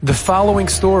The following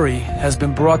story has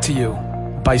been brought to you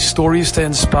by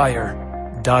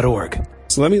StoriesToInspire.org.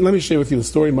 So let me share with you a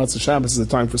story. Matzah Shabbos is a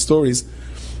time for stories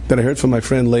that I heard from my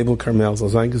friend Label Carmel. So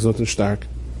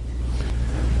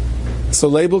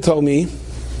Label told me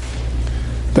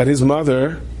that his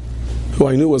mother, who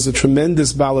I knew was a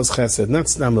tremendous Balas Chesed, not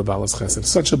Stam Balas Chesed,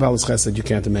 such a Balas Chesed you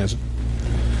can't imagine.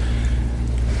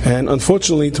 And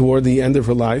unfortunately, toward the end of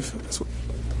her life,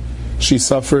 she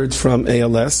suffered from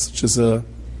ALS, which is a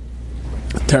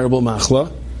terrible machla.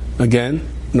 Again,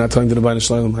 I'm not talking to the Bnei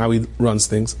Shalom how he runs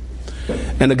things.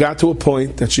 And it got to a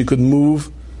point that she could move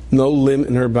no limb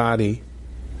in her body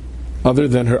other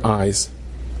than her eyes.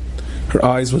 Her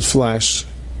eyes would flash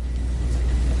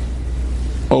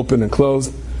open and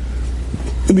closed.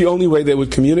 And the only way they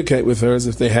would communicate with her is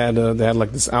if they had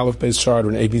like this Aleph-based chart or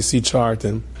an ABC chart,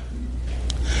 and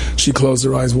she closed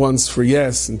her eyes once for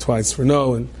yes and twice for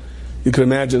no, and you could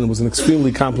imagine it was an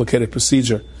extremely complicated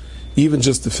procedure, even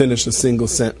just to finish a single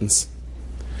sentence.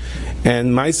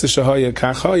 And Maisa Shahaya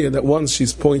Kachaya, that once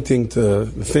she's pointing to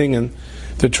the thing and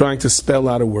they're trying to spell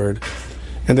out a word,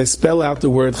 and they spell out the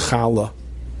word challah.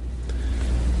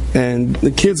 And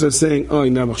the kids are saying, oh,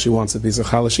 no, she wants a piece of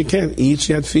challah. She can't eat,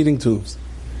 she had feeding tubes.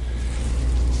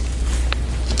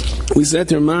 We said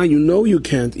to her, Ma, you know you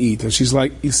can't eat. And she's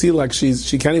like, you see, like she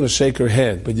can't even shake her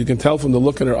head, but you can tell from the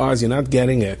look in her eyes, you're not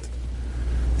getting it.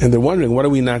 And they're wondering, what are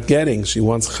we not getting? She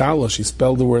wants challah. She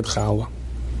spelled the word challah.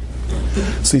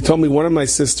 So he told me one of my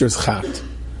sisters chat.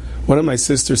 One of my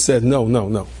sisters said,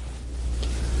 no.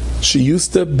 She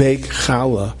used to bake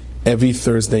challah every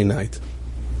Thursday night.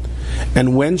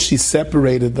 And when she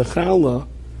separated the challah,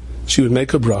 she would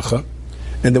make a bracha,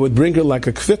 and they would bring her like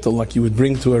a kvittel, like you would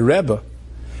bring to a rebbe,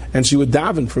 and she would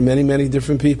daven for many, many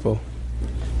different people.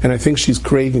 And I think she's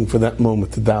craving for that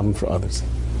moment to daven for others.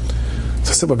 So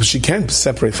I said, but she can't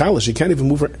separate challah. She can't even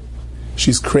move her.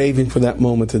 She's craving for that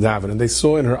moment to daven. And they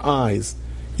saw in her eyes,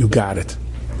 you got it.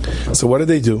 So what did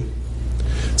they do?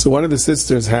 So one of the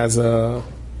sisters has a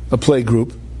play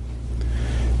group.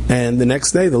 And the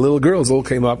next day, the little girls all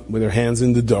came up with their hands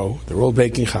in the dough. They're all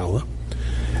baking challah.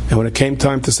 And when it came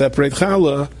time to separate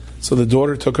challah, so the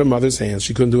daughter took her mother's hands.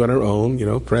 She couldn't do it on her own,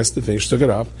 pressed the thing. She took it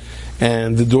up.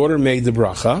 And the daughter made the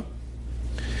bracha.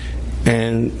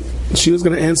 And she was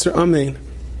going to answer Amen.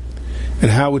 And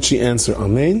how would she answer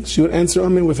Amen? She would answer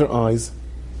Amen with her eyes.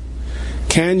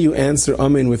 Can you answer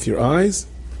Amen with your eyes?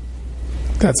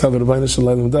 That's how the Rebbeinu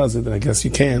Shalom does it, and I guess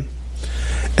you can.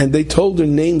 And they told her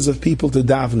names of people to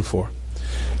daven for.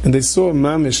 And they saw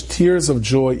mamish tears of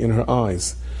joy in her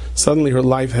eyes. Suddenly her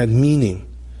life had meaning.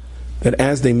 That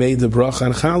as they made the bracha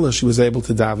and challah, she was able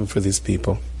to daven for these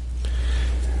people.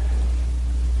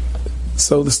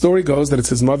 So the story goes that it's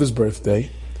his mother's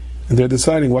birthday, and they're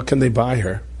deciding what can they buy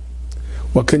her.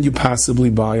 What can you possibly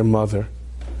buy a mother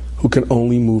who can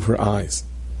only move her eyes?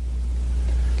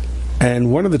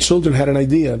 And one of the children had an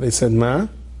idea. They said, Ma,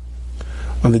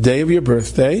 on the day of your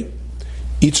birthday,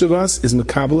 each of us is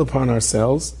makabel upon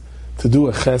ourselves to do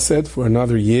a chesed for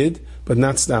another yid, but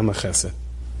not stam a chesed.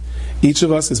 Each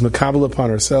of us is makabel upon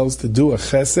ourselves to do a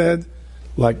chesed,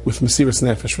 like with Mesiras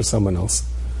Nefesh for someone else.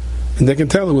 And they can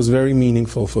tell it was very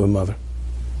meaningful for the mother.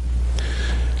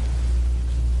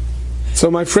 So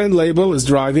my friend Label is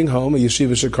driving home, a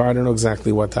yeshiva car, I don't know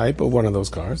exactly what type, but one of those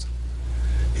cars.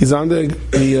 He's on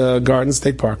the Garden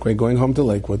State Parkway going home to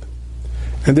Lakewood.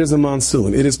 And there's a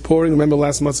monsoon. It is pouring. Remember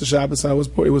last Matzah Shabbos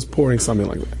it was pouring, something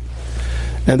like that.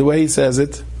 And the way he says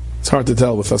it, it's hard to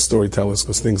tell with us storytellers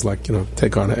because things like,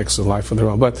 take on an extra life of their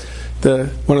own. But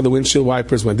one of the windshield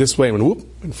wipers went this way and whoop,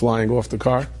 and flying off the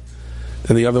car.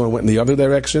 Then the other one went in the other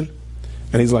direction.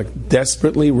 And he's like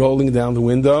desperately rolling down the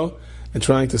window and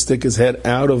trying to stick his head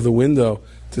out of the window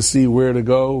to see where to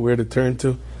go, where to turn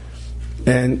to.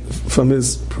 And from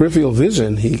his peripheral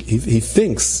vision, he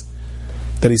thinks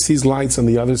that he sees lights on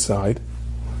the other side.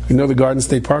 The Garden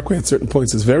State Parkway at certain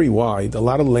points is very wide, a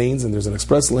lot of lanes, and there's an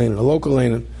express lane and a local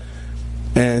lane.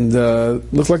 And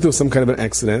looks like there was some kind of an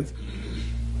accident.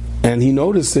 And he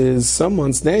notices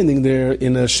someone standing there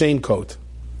in a shane coat.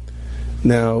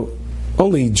 Now,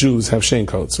 only Jews have shane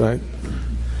coats, right?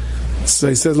 So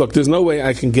he says, look, there's no way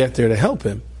I can get there to help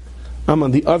him. I'm on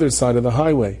the other side of the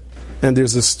highway, and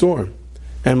there's a storm.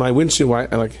 And my windshield,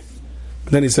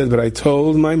 then he said, but I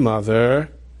told my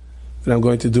mother that I'm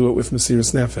going to do it with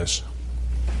Mesiras Nefesh.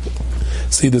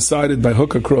 So he decided by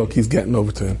hook or crook, he's getting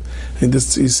over to him. And he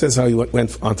says how he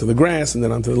went onto the grass, and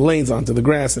then onto the lanes, onto the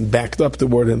grass, and backed up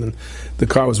toward him, and the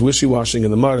car was wishy-washing in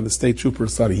the mud, and the state trooper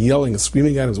started yelling and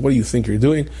screaming at him, what do you think you're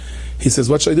doing? He says,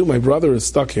 what should I do? My brother is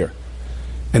stuck here.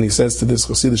 And he says to this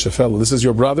Hasidic fellow, this is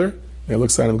your brother? And he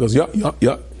looks at him and goes, yeah.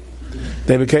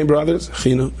 They became brothers.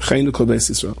 Chaynu Kol Beis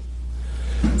Yisrael.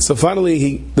 So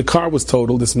finally, the car was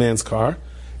totaled, this man's car,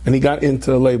 and he got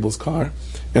into Label's car,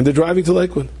 and they're driving to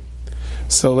Lakewood.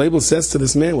 So Label says to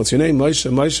this man, "What's your name?" "Moshe."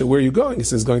 "Moshe, where are you going?" He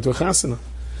says, "Going to a chasana."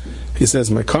 He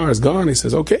says, "My car is gone." He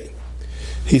says, "Okay."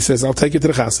 He says, "I'll take you to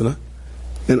the chasana."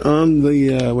 And on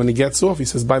the when he gets off, he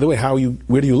says, "By the way,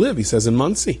 where do you live?" He says, "In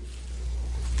Monsey."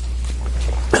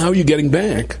 "How are you getting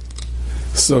back?"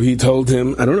 So he told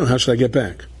him, "I don't know, how should I get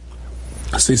back?"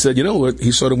 So he said, "You know what?"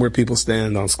 He showed him where people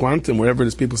stand on Squantum, wherever it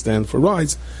is people stand for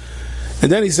rides. And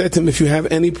then he said to him, "If you have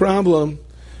any problem,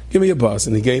 give me a buzz."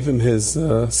 And he gave him his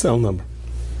cell number.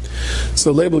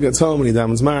 So Label gets home and he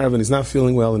davens Marav and he's not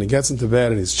feeling well and he gets into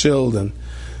bed and he's chilled and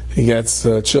he gets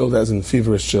chilled as in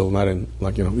feverish chill, not in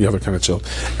the other kind of chill.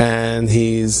 And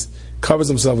he's covers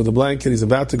himself with a blanket. He's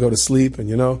about to go to sleep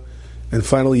and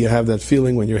finally you have that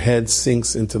feeling when your head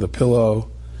sinks into the pillow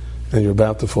and you're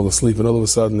about to fall asleep and all of a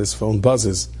sudden this phone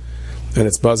buzzes. And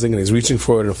it's buzzing, and he's reaching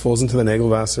for it, and it falls into the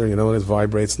Nagelwasser, and it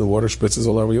vibrates, and the water spritzes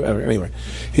all over you. Anyway,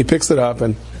 he picks it up,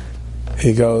 and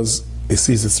he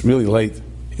sees it's really late.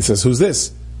 He says, "Who's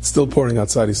this?" It's still pouring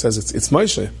outside. He says, It's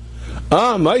Moshe."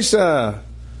 "Ah, Moshe!"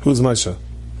 "Who's Moshe?"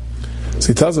 So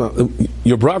he tells him,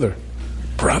 "Your brother."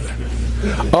 "Brother?"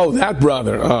 "Oh, that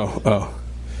brother. Oh.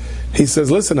 He says,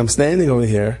 "Listen, I'm standing over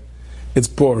here. It's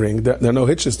pouring. There are no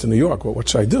hitches to New York. What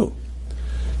should I do?"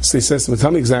 So he says to him,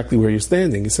 "Tell me exactly where you're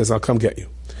standing." He says, "I'll come get you."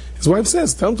 His wife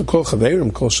says, "Tell him to call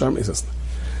Chaverim, call Sharm." He says,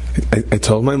 I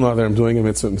told my mother I'm doing a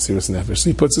mitzvah Mesiras Nefesh." So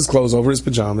he puts his clothes over his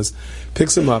pajamas,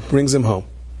 picks him up, brings him home.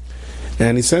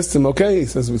 And he says to him, "Okay," he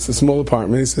says, "it's a small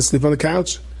apartment." He says, "Sleep on the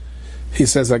couch." He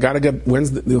says, "I got to get,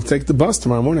 they'll take the bus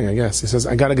tomorrow morning, I guess." He says,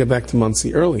 "I got to get back to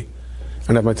Monsey early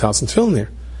and have my Tallis and Tefillin there."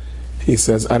 He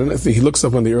says, "I don't know." He looks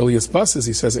up on the earliest buses.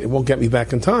 He says, "It won't get me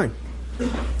back in time."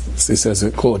 So he says,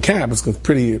 "Call a cab. It's a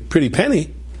pretty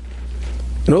penny."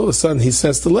 And all of a sudden, he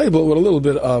says to Label with a little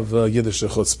bit of Yiddish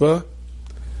chutzpah,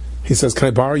 he says, "Can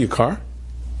I borrow your car?"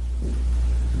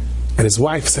 And his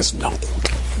wife says, "No."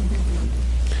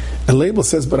 And Label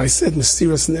says, "But I said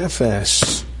Mesiras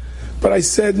Nefesh. But I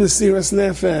said Mesiras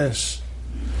Nefesh."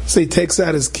 So he takes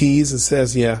out his keys and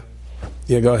says, Yeah,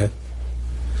 go ahead."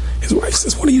 His wife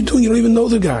says, "What are you doing? You don't even know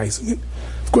the guys."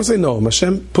 "Of course I know him.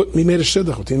 Hashem made a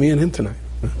shidduch between me and him tonight.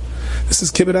 This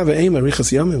is kibbut avayim,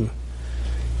 arichas yamim."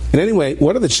 And anyway,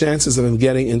 what are the chances of him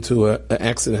getting into an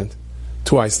accident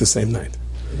twice the same night?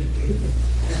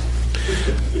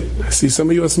 I see some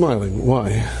of you are smiling.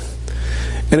 Why?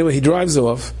 Anyway, he drives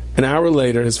off. An hour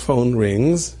later, his phone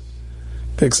rings,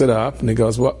 picks it up, and he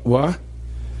goes, What?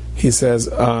 He says,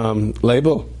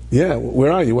 "Label, yeah,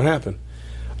 where are you? What happened?"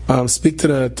 "Speak to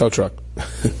the tow truck."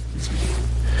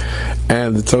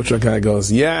 And the tow truck guy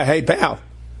goes, "Yeah, hey, pal."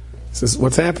 He says,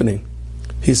 "What's happening?"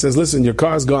 He says, "Listen, your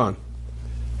car's gone.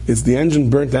 It's the engine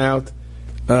burnt out.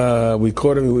 We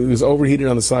caught him. He was overheated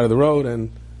on the side of the road, and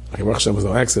there was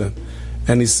no accident."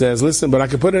 And he says, "Listen, but I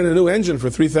could put in a new engine for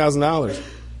 $3,000.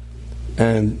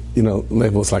 And,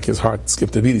 Label's like his heart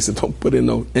skipped a beat. He said, "Don't put in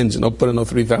no engine. Don't put in no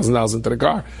 $3,000 into the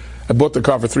car. I bought the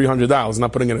car for $300,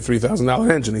 not putting in a $3,000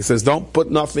 engine." He says, "Don't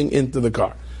put nothing into the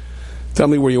car. Tell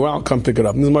me where you are, I'll come pick it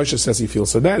up." And Moshe says he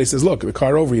feels so bad. He says, "Look, the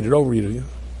car overheated.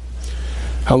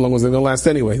 How long was it going to last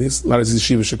anyway?" A lot of these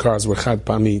yeshiva cars were chad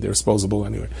pami, they're disposable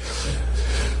anyway.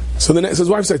 So his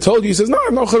wife says, "I told you." He says, "No,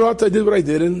 I'm no charot, I did what I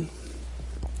did." And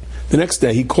the next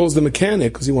day, he calls the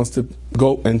mechanic because he wants to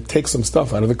go and take some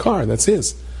stuff out of the car. That's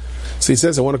his. So he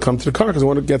says, "I want to come to the car because I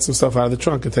want to get some stuff out of the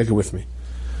trunk and take it with me."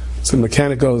 So the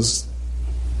mechanic goes,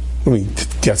 "Let me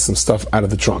get some stuff out of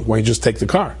the trunk. Why don't you just take the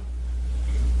car?"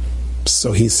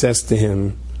 So he says to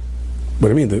him, "What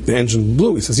do you mean? The engine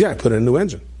blew?" He says, "Yeah, I put in a new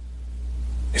engine."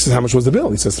 He says, "How much was the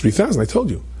bill?" He says, $3,000, I told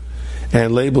you.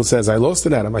 And Label says, "I lost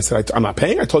it at him." I said, "I'm not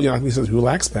paying. I told you not." He says,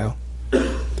 "Relax, pal."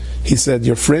 He said,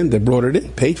 "Your friend that brought it in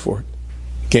paid for it.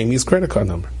 Gave me his credit card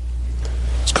number.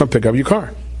 Just come pick up your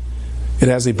car. It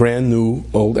has a brand new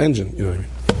old engine." You know what I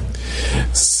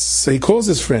mean? So he calls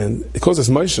his friend, he calls his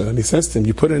Moshe, and he says to him,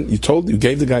 you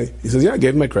gave the guy." He says, "Yeah, I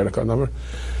gave him my credit card number."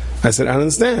 I said, "I don't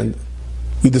understand.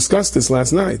 We discussed this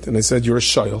last night." And I said, "You're a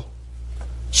shayl.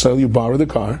 Shayl, you borrow the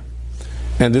car.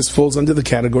 And this falls under the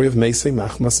category of meisei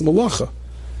machmas malacha.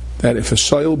 That if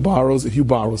if you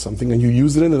borrow something and you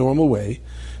use it in a normal way,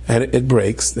 and it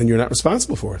breaks, then you're not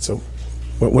responsible for it. So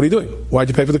what are you doing? Why'd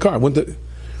you pay for the car?"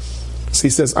 So he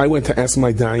says, "I went to ask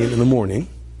my dayan in the morning,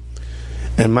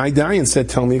 and my dayan said,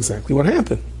 'Tell me exactly what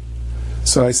happened.'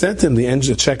 So I said to him,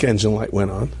 the check engine light went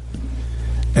on,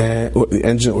 or the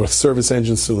engine or service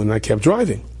engine soon, and I kept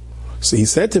driving. So he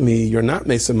said to me, 'You're not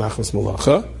meisei machmas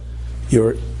malacha,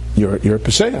 you're a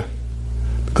pesheya,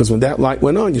 Because when that light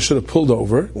went on, you should have pulled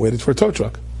over, waited for a tow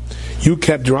truck. You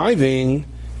kept driving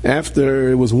after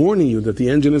it was warning you that the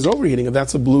engine is overheating, and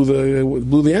that's what blew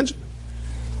the engine.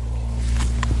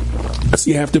 So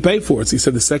you have to pay for it. So he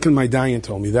said, the second my Dayan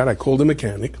told me that, I called a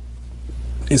mechanic.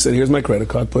 He said, here's my credit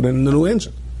card, put in the new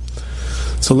engine.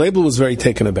 So Label was very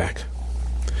taken aback.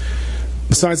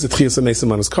 Besides the Tchias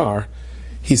HaMesim on his car,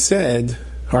 he said,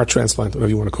 heart transplant, whatever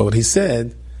you want to call it, he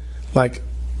said, like,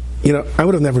 I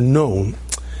would have never known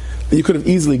that you could have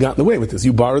easily gotten away with this.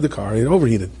 You borrowed the car, it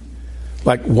overheated.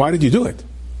 Like, why did you do it?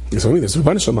 He said, there's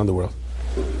Rebbeinu Shalom on the world.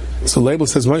 So Label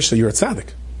says, Moshe, you're a tzaddik.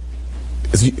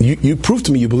 You proved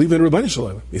to me you believe in Rebbeinu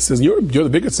Shalom. He says, you're the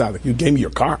bigger tzaddik. You gave me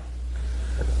your car.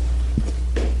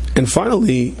 And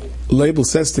finally, Label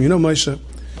says to him, Moshe,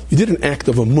 you did an act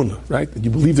of emunah, right? That you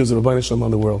believe there's a Rebbeinu Shalom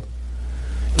on the world.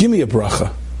 Give me a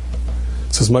bracha.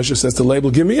 So Moshe says to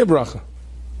Label, give me a bracha.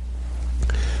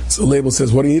 So Label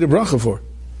says, what do you need a bracha for?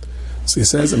 So he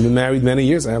says, I've been married many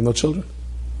years, I have no children.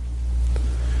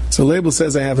 So Label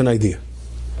says, I have an idea.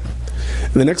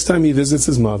 And the next time he visits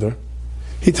his mother,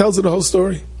 he tells her the whole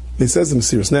story. He says the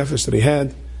Mesiras Nefesh that he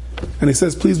had, and he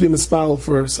says, please be mispal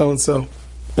for so-and-so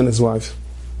and his wife.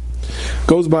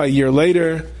 Goes by a year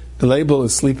later, and Label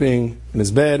is sleeping in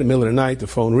his bed in the middle of the night, the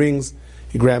phone rings,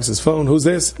 he grabs his phone, who's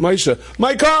this? Moshe,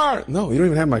 my car! No, you don't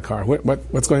even have my car.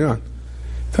 What's going on?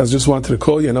 I just wanted to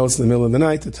call you, I know it's in the middle of the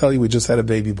night, to tell you we just had a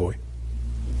baby boy.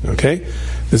 Okay?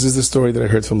 This is the story that I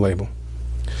heard from Label.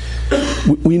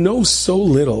 We know so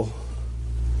little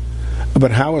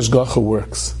about how Hashgacha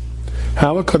works,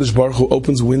 how HaKadosh Baruch Hu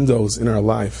opens windows in our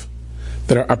life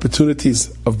that are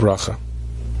opportunities of bracha.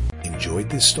 Enjoyed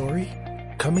this story?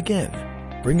 Come again.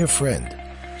 Bring a friend.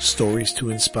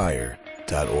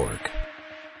 StoriesToInspire.org